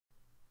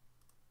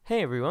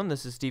Hey everyone,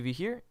 this is Stevie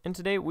here, and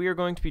today we are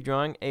going to be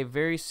drawing a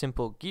very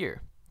simple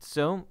gear.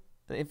 So,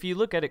 if you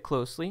look at it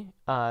closely,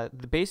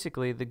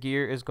 basically the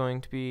gear is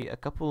going to be a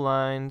couple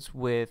lines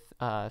with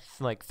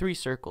like 3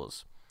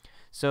 circles.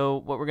 So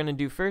what we're going to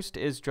do first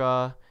is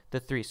draw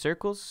the 3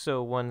 circles.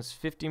 So one's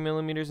 50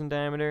 millimeters in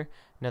diameter,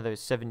 another is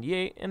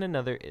 78, and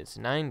another is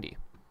 90.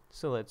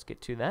 So let's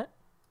get to that.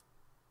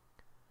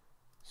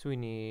 So we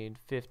need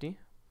 50.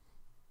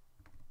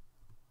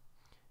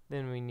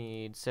 Then we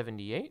need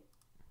 78.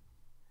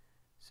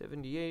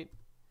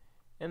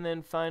 And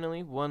then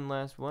finally one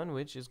last one,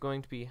 which is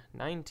going to be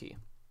 90.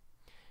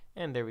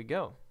 And there we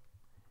go.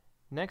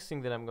 Next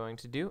thing that I'm going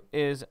to do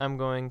is I'm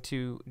going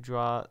to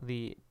draw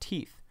the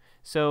teeth.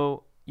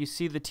 So you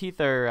see the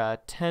teeth are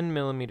 10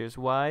 millimeters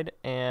wide,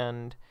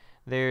 and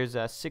there's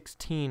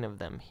 16 of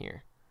them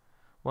here.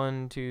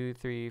 1, 2,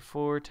 3,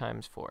 4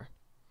 times 4.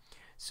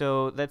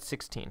 So that's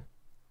 16.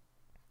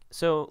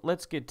 So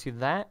let's get to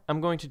that. I'm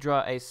going to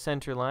draw a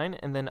center line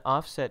and then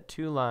offset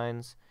 2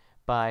 lines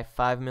by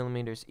 5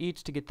 millimeters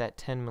each to get that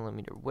 10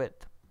 millimeter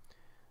width.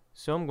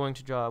 So I'm going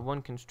to draw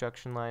one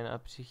construction line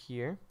up to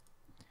here,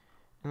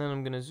 and then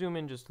I'm going to zoom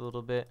in just a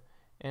little bit,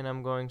 and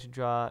I'm going to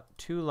draw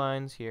 2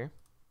 lines here,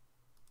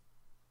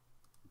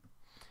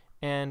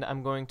 and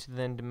I'm going to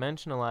then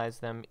dimensionalize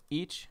them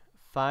each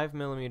 5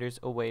 millimeters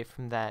away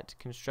from that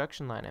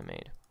construction line I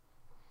made.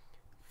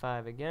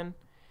 5 again,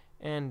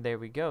 and there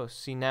we go.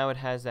 See, now it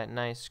has that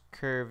nice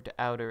curved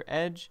outer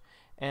edge,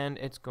 and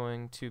it's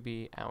going to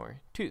be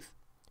our tooth.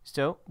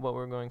 So what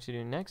we're going to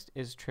do next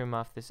is trim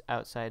off this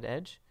outside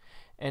edge,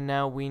 and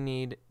now we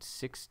need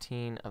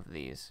 16 of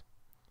these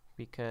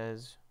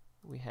because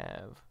we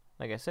have,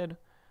 like I said,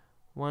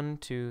 1,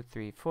 2,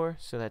 3, 4,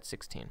 so that's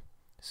 16.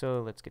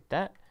 So let's get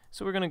that.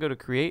 So we're going to go to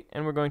create,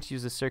 and we're going to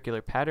use the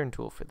circular pattern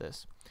tool for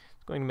this.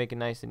 It's going to make it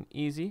nice and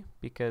easy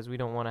because we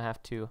don't want to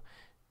have to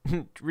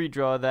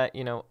redraw that,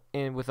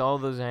 with all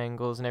those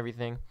angles and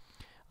everything.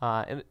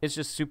 It's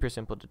just super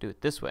simple to do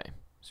it this way.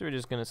 So we're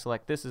just going to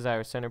select this as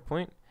our center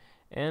point,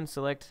 and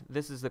select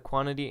this is the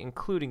quantity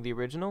including the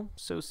original,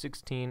 so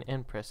 16,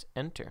 and press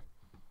enter.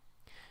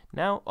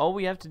 Now all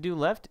we have to do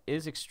left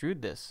is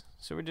extrude this.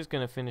 So we're just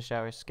going to finish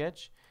our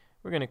sketch.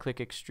 We're going to click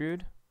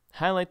extrude,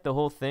 highlight the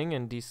whole thing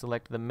and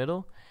deselect the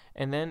middle,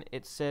 and then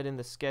it said in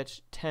the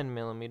sketch 10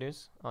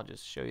 millimeters. I'll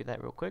just show you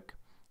that real quick.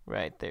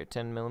 Right there,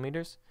 10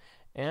 millimeters.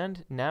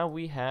 And now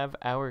we have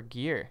our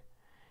gear.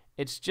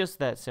 It's just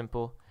that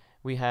simple.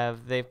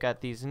 They've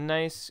got these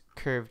nice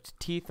curved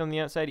teeth on the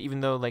outside,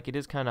 even though it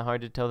is kind of hard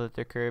to tell that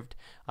they're curved.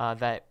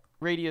 That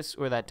radius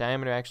or that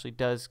diameter actually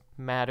does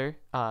matter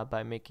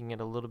by making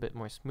it a little bit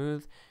more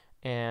smooth.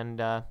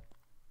 And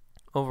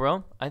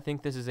overall, I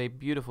think this is a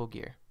beautiful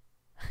gear.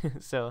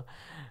 So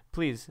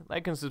please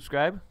like and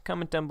subscribe,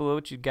 comment down below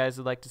what you guys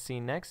would like to see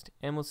next,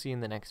 and we'll see you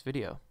in the next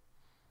video.